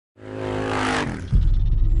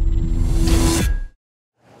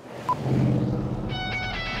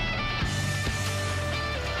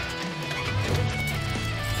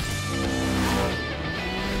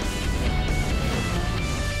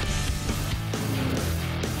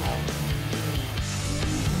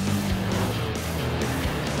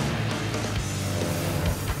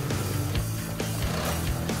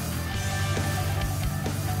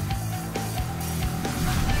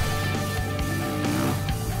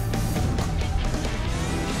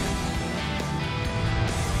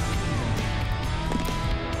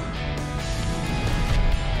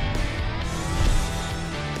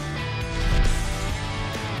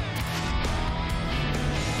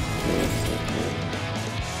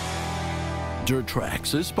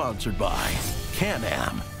Trax is sponsored by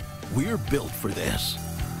Can-Am. We're built for this.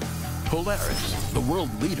 Polaris, the world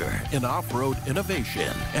leader in off-road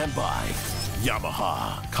innovation. And by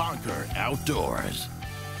Yamaha, conquer outdoors.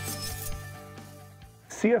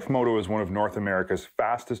 CFMOTO is one of North America's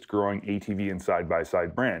fastest growing ATV and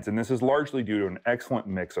side-by-side brands, and this is largely due to an excellent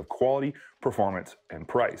mix of quality, performance, and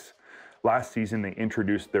price. Last season, they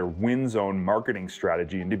introduced their Win Zone marketing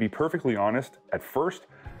strategy, and to be perfectly honest, at first,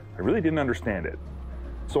 I really didn't understand it.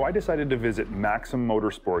 So I decided to visit Maxxim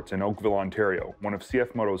Motorsports in Oakville, Ontario, one of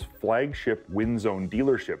CFMOTO's flagship Win Zone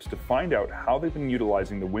dealerships, to find out how they've been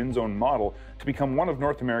utilizing the Win Zone model to become one of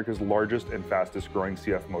North America's largest and fastest growing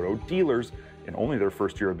CFMOTO dealers in only their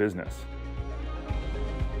first year of business.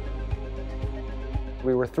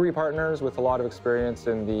 We were 3 partners with a lot of experience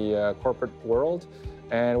in the corporate world,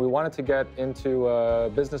 and we wanted to get into a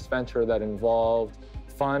business venture that involved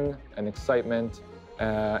fun and excitement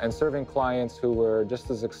and serving clients who were just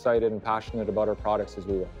as excited and passionate about our products as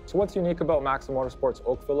we were. So what's unique about Maxxim Motorsports'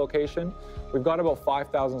 Oakville location? We've got about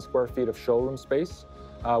 5,000 square feet of showroom space.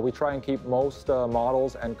 We try and keep most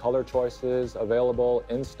models and color choices available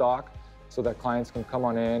in stock so that clients can come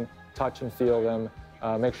on in, touch and feel them,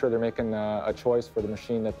 make sure they're making a choice for the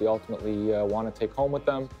machine that they ultimately want to take home with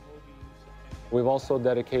them. We've also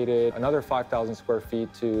dedicated another 5,000 square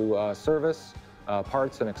feet to service,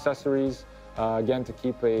 parts and accessories, again, to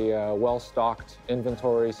keep a well-stocked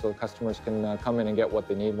inventory so customers can come in and get what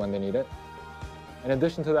they need when they need it. In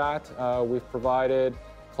addition to that, we've provided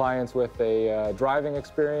clients with a driving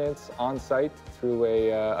experience on site through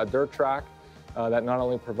a dirt track that not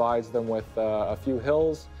only provides them with a few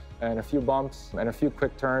hills and a few bumps and a few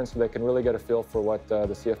quick turns so they can really get a feel for what the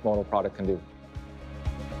CFMOTO product can do.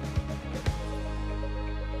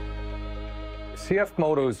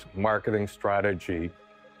 CFMOTO's marketing strategy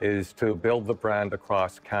is to build the brand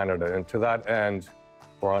across Canada, and to that end,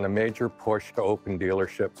 we're on a major push to open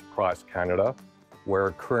dealerships across Canada.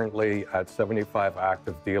 We're currently at 75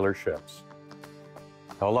 active dealerships.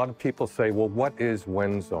 Now, a lot of people say, well, what is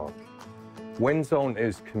Win Zone? Win Zone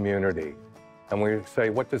is community. And we say,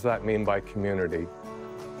 what does that mean by community?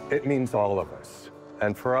 It means all of us.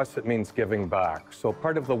 And for us, it means giving back. So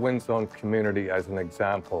part of the Win Zone community, as an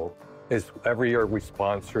example, is every year we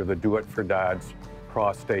sponsor the Do It for Dads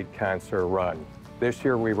Prostate Cancer Run. This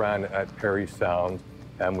year we ran at Perry Sound,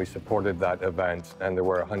 and we supported that event, and there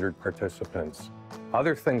were 100 participants.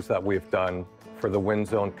 Other things that we've done for the Win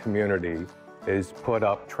Zone community is put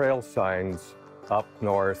up trail signs up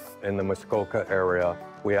north in the Muskoka area.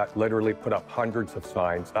 We literally put up hundreds of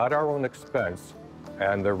signs at our own expense,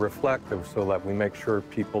 and they're reflective so that we make sure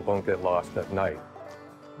people don't get lost at night.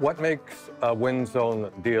 What makes a Win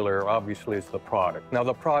Zone dealer, obviously, is the product. Now,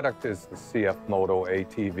 the product is the CFMOTO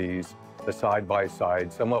ATVs, the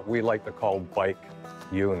side-by-sides, and what we like to call bike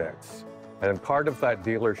units. And part of that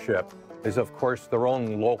dealership is, of course, their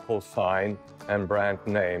own local sign and brand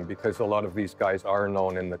name, because a lot of these guys are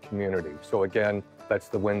known in the community. So again, that's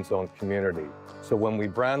the Win Zone community. So when we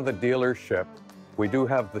brand the dealership, we do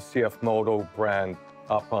have the CFMOTO brand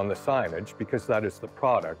up on the signage because that is the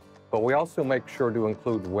product. But we also make sure to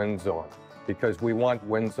include Win Zone because we want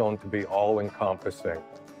Win Zone to be all-encompassing.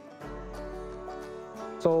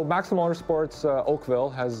 So Maxxim Motorsports Oakville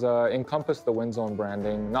has encompassed the Win Zone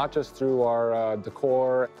branding, not just through our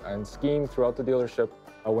decor and scheme throughout the dealership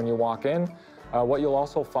when you walk in. What you'll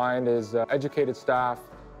also find is educated staff,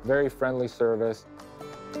 very friendly service.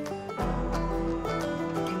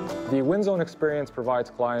 The Win Zone experience provides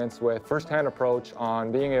clients with first-hand approach on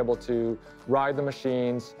being able to ride the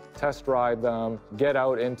machines, test ride them, get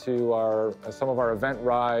out into some of our event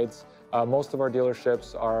rides. Most of our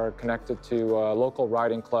dealerships are connected to local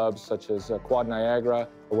riding clubs such as Quad Niagara,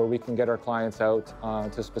 where we can get our clients out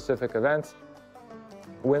to specific events.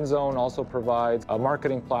 Win Zone also provides a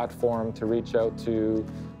marketing platform to reach out to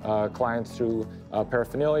clients through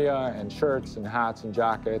paraphernalia and shirts and hats and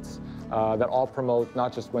jackets that all promote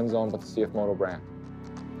not just Win Zone, but the CFMOTO brand.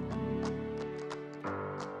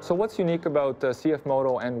 So what's unique about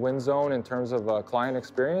CFMOTO and Win Zone in terms of client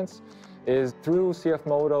experience is through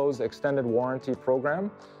CFMOTO's extended warranty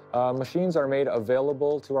program, machines are made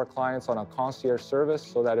available to our clients on a concierge service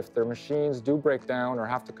so that if their machines do break down or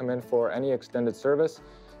have to come in for any extended service,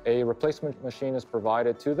 a replacement machine is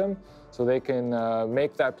provided to them so they can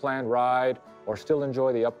make that planned ride or still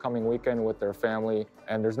enjoy the upcoming weekend with their family,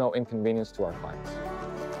 and there's no inconvenience to our clients.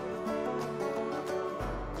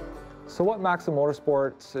 So what Maxxim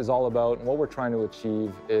Motorsports is all about and what we're trying to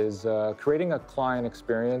achieve is creating a client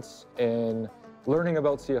experience in learning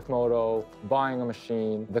about CFMOTO, buying a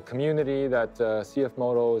machine, the community that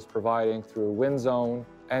CFMOTO is providing through WinZone,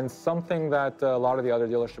 and something that a lot of the other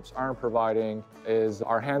dealerships aren't providing is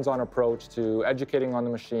our hands-on approach to educating on the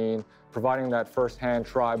machine, providing that first-hand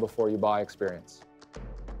try before you buy experience.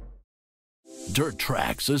 Dirt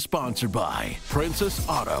Trax is sponsored by Princess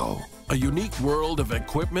Auto, a unique world of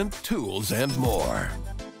equipment, tools, and more.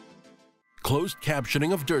 Closed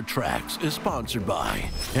captioning of Dirt Trax is sponsored by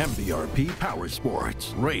MBRP Power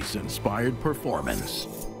Sports, race-inspired performance.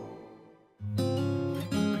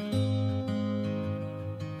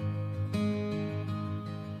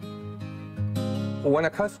 When a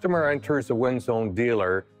customer enters a WinZone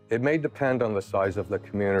dealer, it may depend on the size of the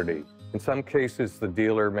community. In some cases, the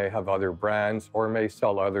dealer may have other brands or may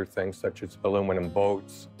sell other things such as aluminum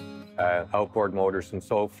boats, outboard motors, and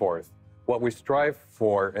so forth. What we strive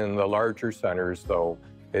for in the larger centers, though,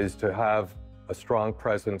 is to have a strong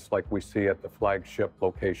presence like we see at the flagship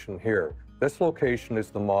location here. This location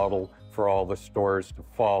is the model for all the stores to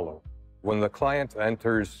follow. When the client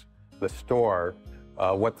enters the store,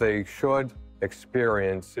 what they should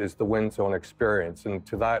experience is the WinZone experience. And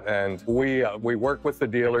to that end, we work with the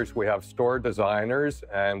dealers, we have store designers,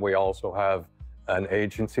 and we also have an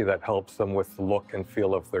agency that helps them with the look and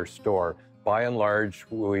feel of their store. By and large,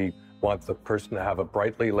 we want the person to have a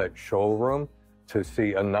brightly lit showroom to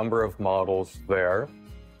see a number of models there,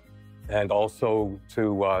 and also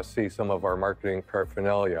to see some of our marketing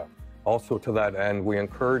paraphernalia. Also to that end, we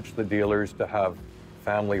encourage the dealers to have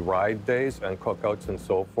family ride days and cookouts and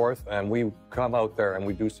so forth, and we come out there and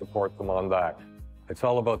we do support them on that. It's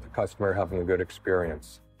all about the customer having a good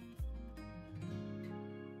experience.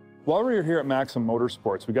 While we were here at Maxxim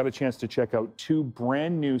Motorsports, we got a chance to check out 2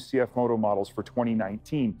 brand new CFMOTO models for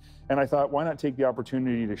 2019. And I thought, why not take the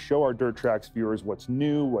opportunity to show our Dirt Trax viewers what's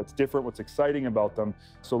new, what's different, what's exciting about them.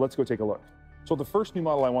 So let's go take a look. So the first new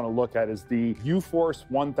model I want to look at is the UFORCE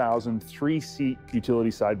 1000 3-seat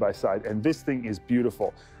utility side-by-side, and this thing is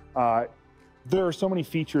beautiful. There are so many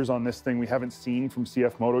features on this thing we haven't seen from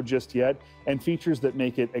CFMOTO just yet, and features that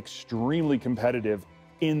make it extremely competitive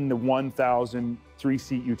in the 1000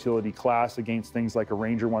 3-seat utility class against things like a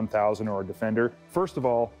Ranger 1000 or a Defender. First of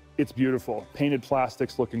all, it's beautiful. Painted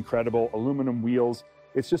plastics look incredible, aluminum wheels.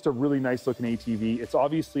 It's just a really nice looking ATV. It's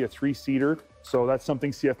obviously a 3-seater, so that's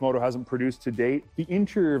something CFMOTO hasn't produced to date. The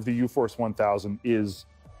interior of the UFORCE 1000 is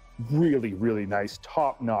really, really nice,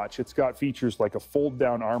 top notch. It's got features like a fold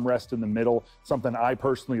down armrest in the middle, something I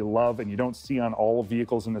personally love and you don't see on all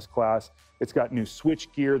vehicles in this class. It's got new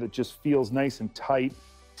switch gear that just feels nice and tight,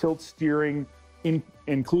 tilt steering,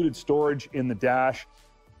 included storage in the dash.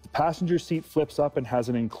 The passenger seat flips up and has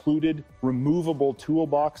an included removable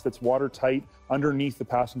toolbox that's watertight underneath the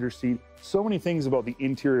passenger seat. So many things about the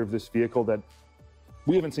interior of this vehicle that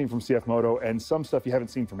we haven't seen from CFMOTO, and some stuff you haven't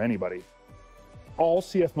seen from anybody. All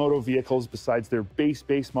CFMOTO vehicles, besides their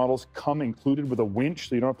base models, come included with a winch,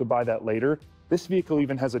 so you don't have to buy that later. This vehicle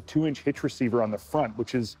even has a 2-inch hitch receiver on the front,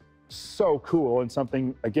 which is so cool and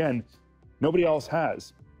something, again, nobody else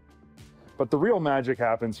has. But the real magic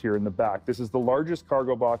happens here in the back. This is the largest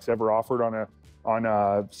cargo box ever offered on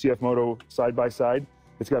a CFMOTO side-by-side.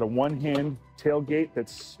 It's got a one-hand tailgate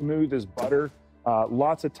that's smooth as butter.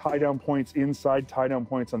 Lots of tie-down points inside, tie-down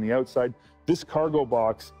points on the outside. This cargo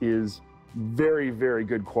box is very, very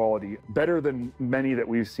good quality. Better than many that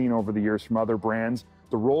we've seen over the years from other brands.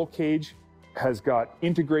 The roll cage has got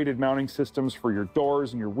integrated mounting systems for your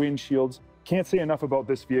doors and your windshields. Can't say enough about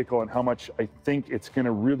this vehicle and how much I think it's going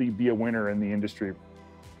to really be a winner in the industry.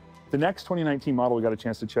 The next 2019 model we got a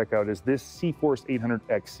chance to check out is this CFORCE 800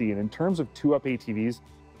 XC. And in terms of 2-up ATVs,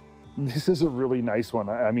 this is a really nice one.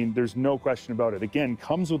 I mean, there's no question about it. Again,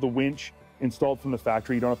 comes with a winch installed from the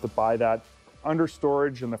factory. You don't have to buy that. Under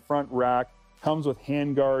storage in the front rack, comes with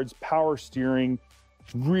hand guards, power steering,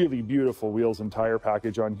 really beautiful wheels and tire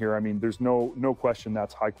package on here. I mean, there's no question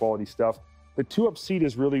that's high quality stuff. The 2-up seat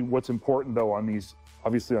is really what's important though on these,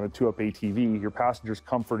 obviously on a 2-up ATV. Your passenger's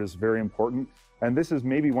comfort is very important. And this is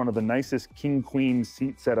maybe one of the nicest king-queen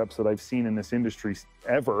seat setups that I've seen in this industry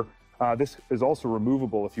ever. This is also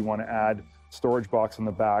removable if you want to add storage box in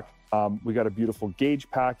the back. We got a beautiful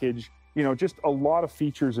gauge package. You know, just a lot of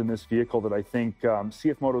features in this vehicle that I think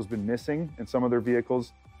CFMOTO's been missing in some of their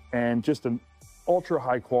vehicles, and just an ultra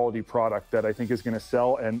high quality product that I think is going to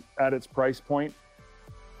sell. And at its price point,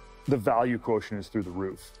 the value quotient is through the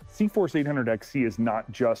roof. CFORCE 800 XC is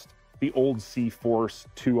not just the old CFORCE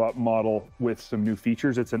 2-up model with some new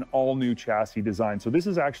features. It's an all-new chassis design. So this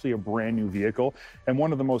is actually a brand new vehicle. And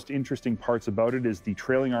one of the most interesting parts about it is the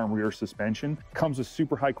trailing arm rear suspension. Comes with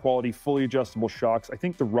super high quality, fully adjustable shocks. I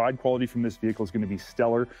think the ride quality from this vehicle is going to be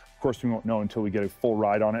stellar. Of course, we won't know until we get a full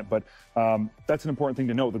ride on it, but that's an important thing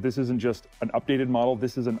to note, that this isn't just an updated model,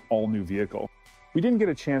 this is an all-new vehicle. We didn't get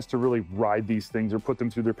a chance to really ride these things or put them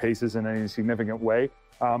through their paces in any significant way,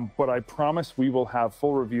 but I promise we will have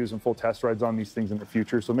full reviews and full test rides on these things in the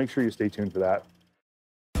future, so make sure you stay tuned for that.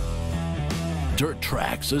 Dirt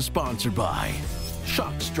Trax is sponsored by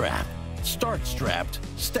Shock Strap. Start strapped,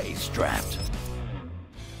 stay strapped.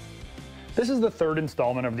 This is the third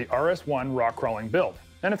installment of the RS1 rock crawling build,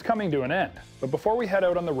 and it's coming to an end. But before we head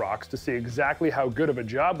out on the rocks to see exactly how good of a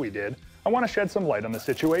job we did, I want to shed some light on the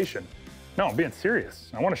situation. No, I'm being serious.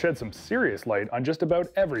 I want to shed some serious light on just about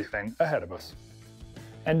everything ahead of us.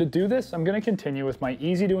 And to do this, I'm going to continue with my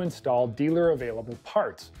easy-to-install dealer-available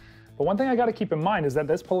parts. But one thing I got to keep in mind is that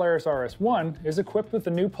this Polaris RS1 is equipped with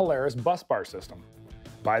the new Polaris bus bar system.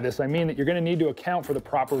 By this I mean that you're going to need to account for the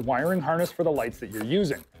proper wiring harness for the lights that you're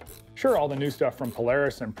using. Sure, all the new stuff from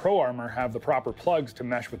Polaris and Pro Armor have the proper plugs to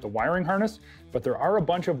mesh with the wiring harness, but there are a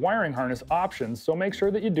bunch of wiring harness options, so make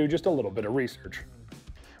sure that you do just a little bit of research.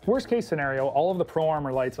 Worst case scenario, all of the Pro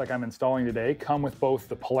Armor lights like I'm installing today come with both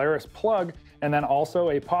the Polaris plug and then also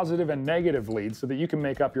a positive and negative lead so that you can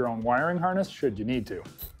make up your own wiring harness should you need to.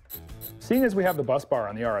 Seeing as we have the bus bar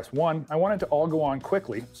on the RS1, I wanted to all go on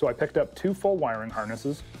quickly, so I picked up 2 full wiring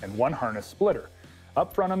harnesses and 1 harness splitter.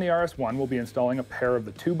 Up front on the RS1, we'll be installing a pair of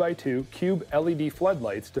the 2x2 cube LED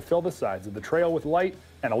floodlights to fill the sides of the trail with light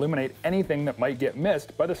and illuminate anything that might get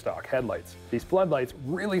missed by the stock headlights. These floodlights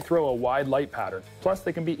really throw a wide light pattern, plus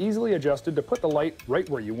they can be easily adjusted to put the light right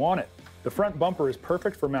where you want it. The front bumper is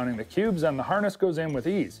perfect for mounting the cubes, and the harness goes in with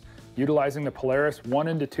ease, utilizing the Polaris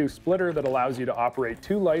 1:2 splitter that allows you to operate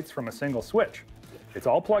 2 lights from a single switch. It's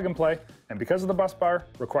all plug and play, and because of the bus bar,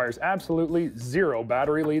 requires absolutely 0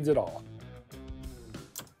 battery leads at all.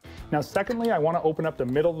 Now secondly, I want to open up the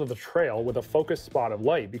middle of the trail with a focused spot of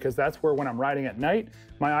light, because that's where when I'm riding at night,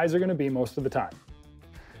 my eyes are going to be most of the time.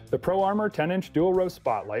 The Pro Armor 10-inch dual-row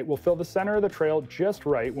spotlight will fill the center of the trail just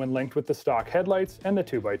right when linked with the stock headlights and the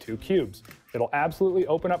 2x2 cubes. It'll absolutely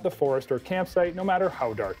open up the forest or campsite no matter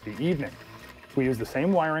how dark the evening. We use the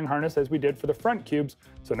same wiring harness as we did for the front cubes,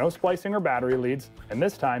 so no splicing or battery leads, and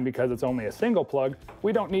this time, because it's only a single plug,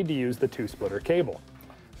 we don't need to use the 2-splitter cable.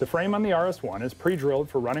 The frame on the RS1 is pre-drilled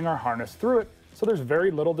for running our harness through it, so there's very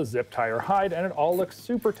little to zip tie or hide, and it all looks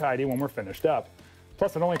super tidy when we're finished up.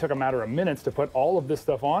 Plus, it only took a matter of minutes to put all of this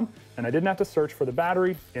stuff on, and I didn't have to search for the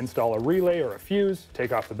battery, install a relay or a fuse,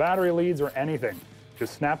 take off the battery leads, or anything.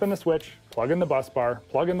 Just snap in the switch, plug in the bus bar,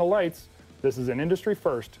 plug in the lights. This is an industry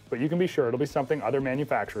first, but you can be sure it'll be something other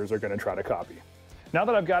manufacturers are going to try to copy. Now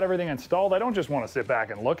that I've got everything installed, I don't just want to sit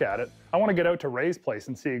back and look at it. I want to get out to Ray's place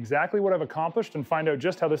and see exactly what I've accomplished and find out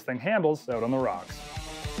just how this thing handles out on the rocks.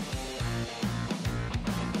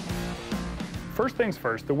 First things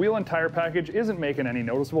first, the wheel and tire package isn't making any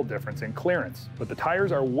noticeable difference in clearance, but the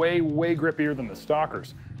tires are way grippier than the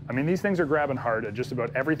stockers. I mean, these things are grabbing hard at just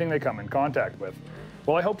about everything they come in contact with.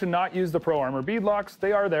 While I hope to not use the Pro Armor bead locks,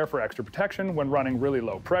 they are there for extra protection when running really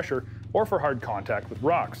low pressure or for hard contact with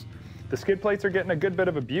rocks. The skid plates are getting a good bit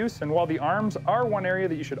of abuse, and while the arms are one area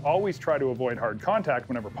that you should always try to avoid hard contact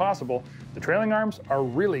whenever possible, the trailing arms are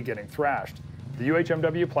really getting thrashed. The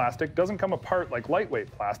UHMW plastic doesn't come apart like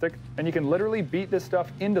lightweight plastic, and you can literally beat this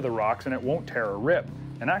stuff into the rocks and it won't tear or rip,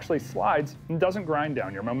 and actually slides and doesn't grind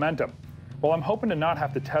down your momentum. While I'm hoping to not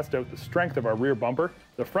have to test out the strength of our rear bumper,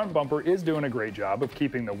 the front bumper is doing a great job of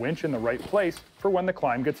keeping the winch in the right place for when the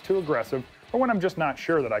climb gets too aggressive or when I'm just not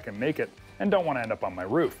sure that I can make it and don't want to end up on my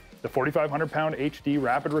roof. The 4,500-pound HD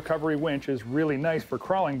rapid recovery winch is really nice for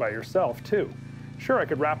crawling by yourself too. Sure, I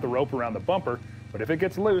could wrap the rope around the bumper, but if it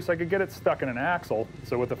gets loose, I could get it stuck in an axle,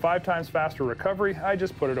 so with the 5 times faster recovery, I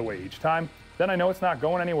just put it away each time. Then I know it's not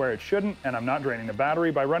going anywhere it shouldn't, and I'm not draining the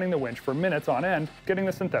battery by running the winch for minutes on end, getting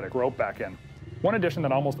the synthetic rope back in. One addition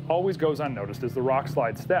that almost always goes unnoticed is the rock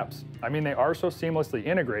slide steps. I mean, they are so seamlessly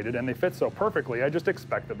integrated and they fit so perfectly, I just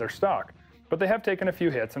expect that they're stock. But they have taken a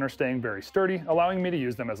few hits and are staying very sturdy, allowing me to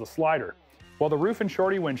use them as a slider. While the roof and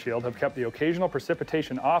shorty windshield have kept the occasional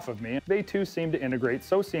precipitation off of me, they too seem to integrate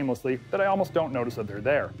so seamlessly that I almost don't notice that they're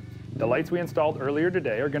there. The lights we installed earlier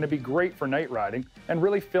today are going to be great for night riding and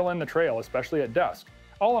really fill in the trail, especially at dusk.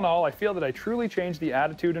 All in all, I feel that I truly changed the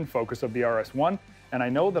attitude and focus of the RS1, and I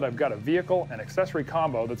know that I've got a vehicle and accessory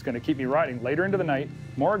combo that's going to keep me riding later into the night,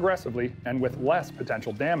 more aggressively, and with less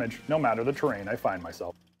potential damage, no matter the terrain I find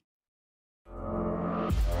myself.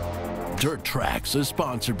 Dirt Trax is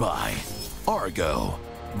sponsored by Argo.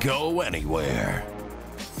 Go anywhere.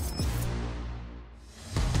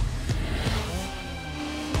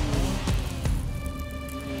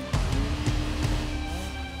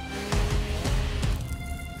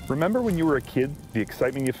 Remember when you were a kid, the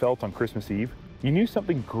excitement you felt on Christmas Eve? You knew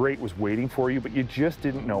something great was waiting for you, but you just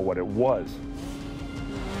didn't know what it was.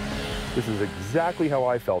 This is exactly how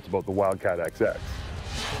I felt about the Wildcat XX.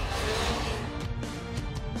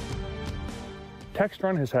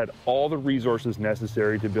 Textron has had all the resources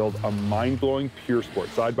necessary to build a mind-blowing pure sport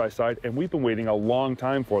side-by-side, and we've been waiting a long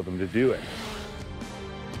time for them to do it.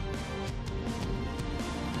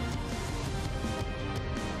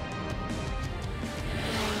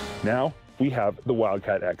 Now, we have the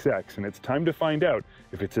Wildcat XX, and it's time to find out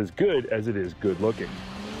if it's as good as it is good-looking.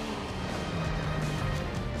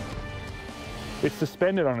 It's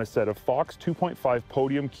suspended on a set of Fox 2.5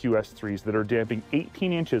 Podium QS3s that are damping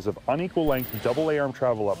 18 inches of unequal length double A-arm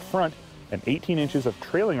travel up front and 18 inches of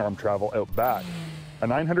trailing arm travel out back. A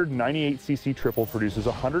 998cc triple produces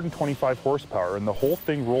 125 horsepower, and the whole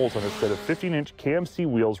thing rolls on a set of 15-inch KMC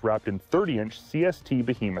wheels wrapped in 30-inch CST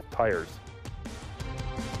Behemoth tires.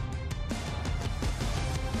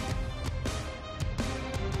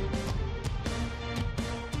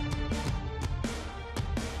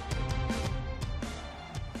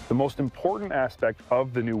 The most important aspect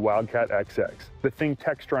of the new Wildcat XX, the thing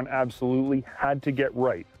Textron absolutely had to get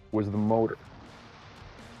right, was the motor.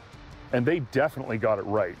 And they definitely got it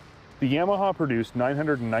right. The Yamaha-produced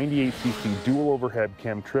 998cc dual overhead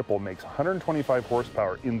cam triple makes 125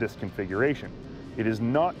 horsepower in this configuration. It is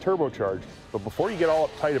not turbocharged, but before you get all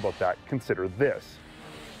uptight about that, consider this.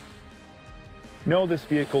 No, this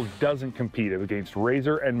vehicle doesn't compete against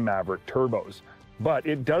RZR and Maverick turbos, but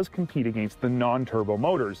it does compete against the non-turbo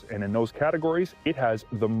motors, and in those categories, it has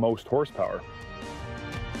the most horsepower.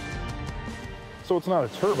 So it's not a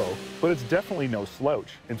turbo, but it's definitely no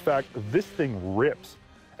slouch. In fact, this thing rips.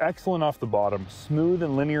 Excellent off the bottom, smooth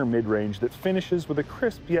and linear mid-range that finishes with a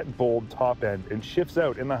crisp yet bold top end and shifts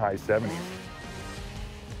out in the high 70s.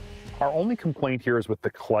 Our only complaint here is with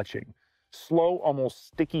the clutching. Slow, almost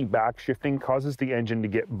sticky back shifting causes the engine to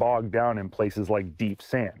get bogged down in places like deep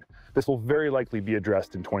sand. This will very likely be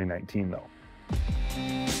addressed in 2019, though.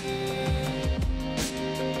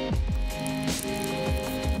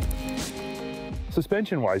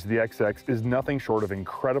 Suspension-wise, the XX is nothing short of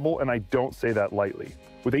incredible, and I don't say that lightly.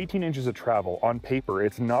 With 18 inches of travel, on paper,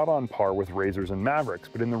 it's not on par with RZRs and Mavericks,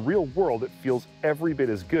 but in the real world, it feels every bit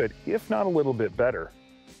as good, if not a little bit better.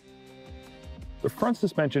 The front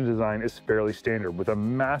suspension design is fairly standard, with a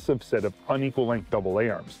massive set of unequal length double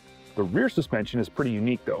A-arms. The rear suspension is pretty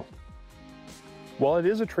unique, though. While it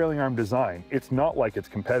is a trailing arm design, it's not like its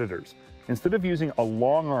competitors. Instead of using a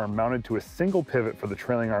long arm mounted to a single pivot for the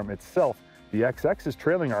trailing arm itself, the XX's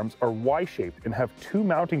trailing arms are Y-shaped and have two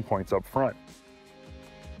mounting points up front.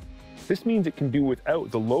 This means it can do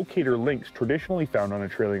without the locator links traditionally found on a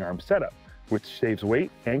trailing arm setup, which saves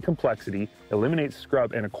weight and complexity, eliminates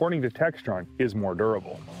scrub, and according to Textron, is more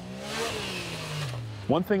durable.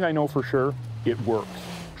 One thing I know for sure, it works.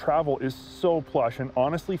 Travel is so plush and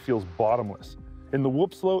honestly feels bottomless. In the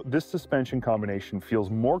whoop-slow, this suspension combination feels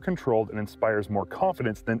more controlled and inspires more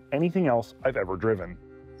confidence than anything else I've ever driven.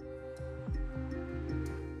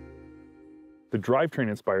 The drivetrain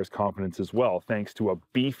inspires confidence as well, thanks to a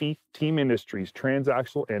beefy Team Industries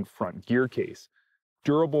transaxle and front gear case.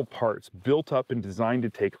 Durable parts built up and designed to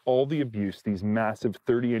take all the abuse these massive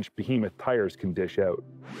 30-inch Behemoth tires can dish out.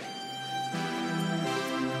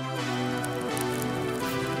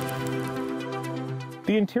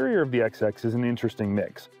 The interior of the XX is an interesting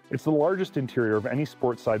mix. It's the largest interior of any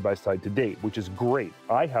sports side-by-side to date, which is great.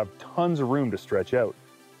 I have tons of room to stretch out.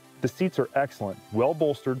 The seats are excellent,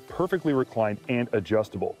 well-bolstered, perfectly reclined, and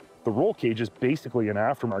adjustable. The roll cage is basically an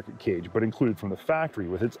aftermarket cage, but included from the factory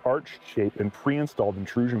with its arched shape and pre-installed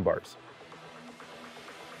intrusion bars.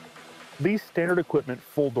 These standard equipment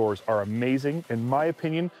full doors are amazing, in my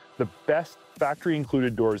opinion, the best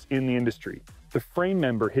factory-included doors in the industry. The frame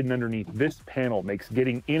member hidden underneath this panel makes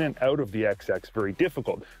getting in and out of the XX very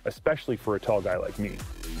difficult, especially for a tall guy like me.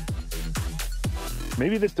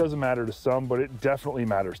 Maybe this doesn't matter to some, but it definitely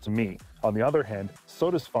matters to me. On the other hand, so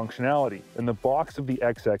does functionality, and the box of the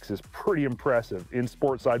XX is pretty impressive, in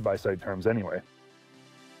sport side-by-side terms anyway.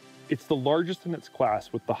 It's the largest in its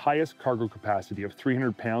class with the highest cargo capacity of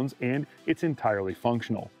 300 pounds, and it's entirely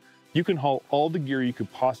functional. You can haul all the gear you could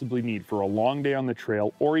possibly need for a long day on the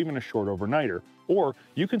trail or even a short overnighter, or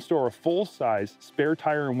you can store a full-size spare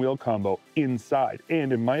tire and wheel combo inside,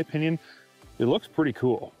 and in my opinion, it looks pretty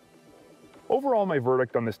cool. Overall, my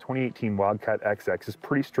verdict on this 2018 Wildcat XX is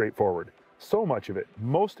pretty straightforward. So much of it,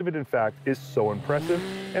 most of it in fact, is so impressive,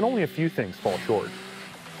 and only a few things fall short.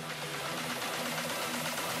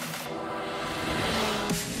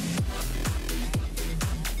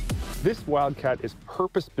 This Wildcat is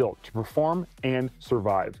purpose-built to perform and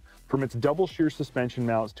survive. From its double shear suspension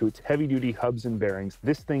mounts to its heavy-duty hubs and bearings,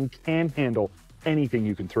 this thing can handle anything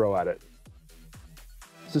you can throw at it.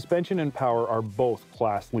 Suspension and power are both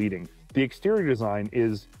class-leading. The exterior design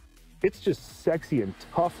it's just sexy and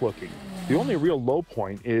tough looking. The only real low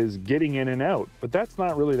point is getting in and out, but that's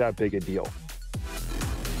not really that big a deal.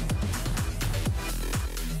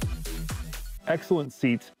 Excellent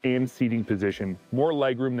seats and seating position, more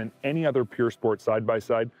legroom than any other pure sport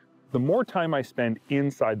side-by-side. The more time I spend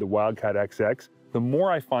inside the Wildcat XX, the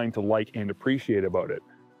more I find to like and appreciate about it.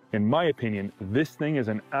 In my opinion, this thing is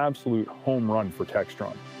an absolute home run for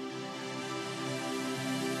Textron.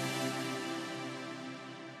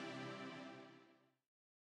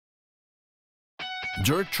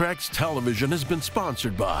 Dirt Trax Television has been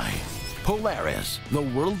sponsored by Polaris, the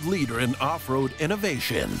world leader in off-road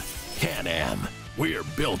innovation. Can-Am, we're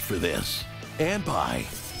built for this. And by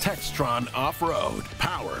Textron Off-Road,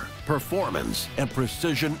 power, performance, and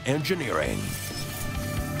precision engineering.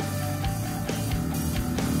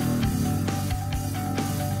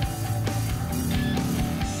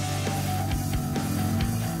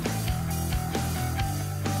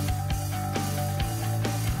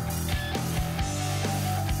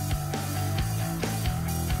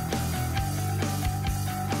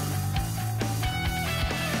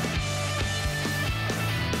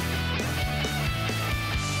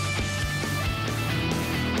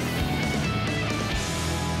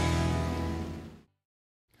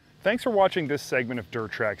 Thanks for watching this segment of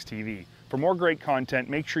Dirt Trax TV. For more great content,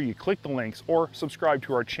 make sure you click the links or subscribe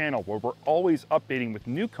to our channel where we're always updating with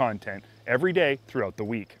new content every day throughout the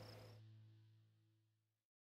week.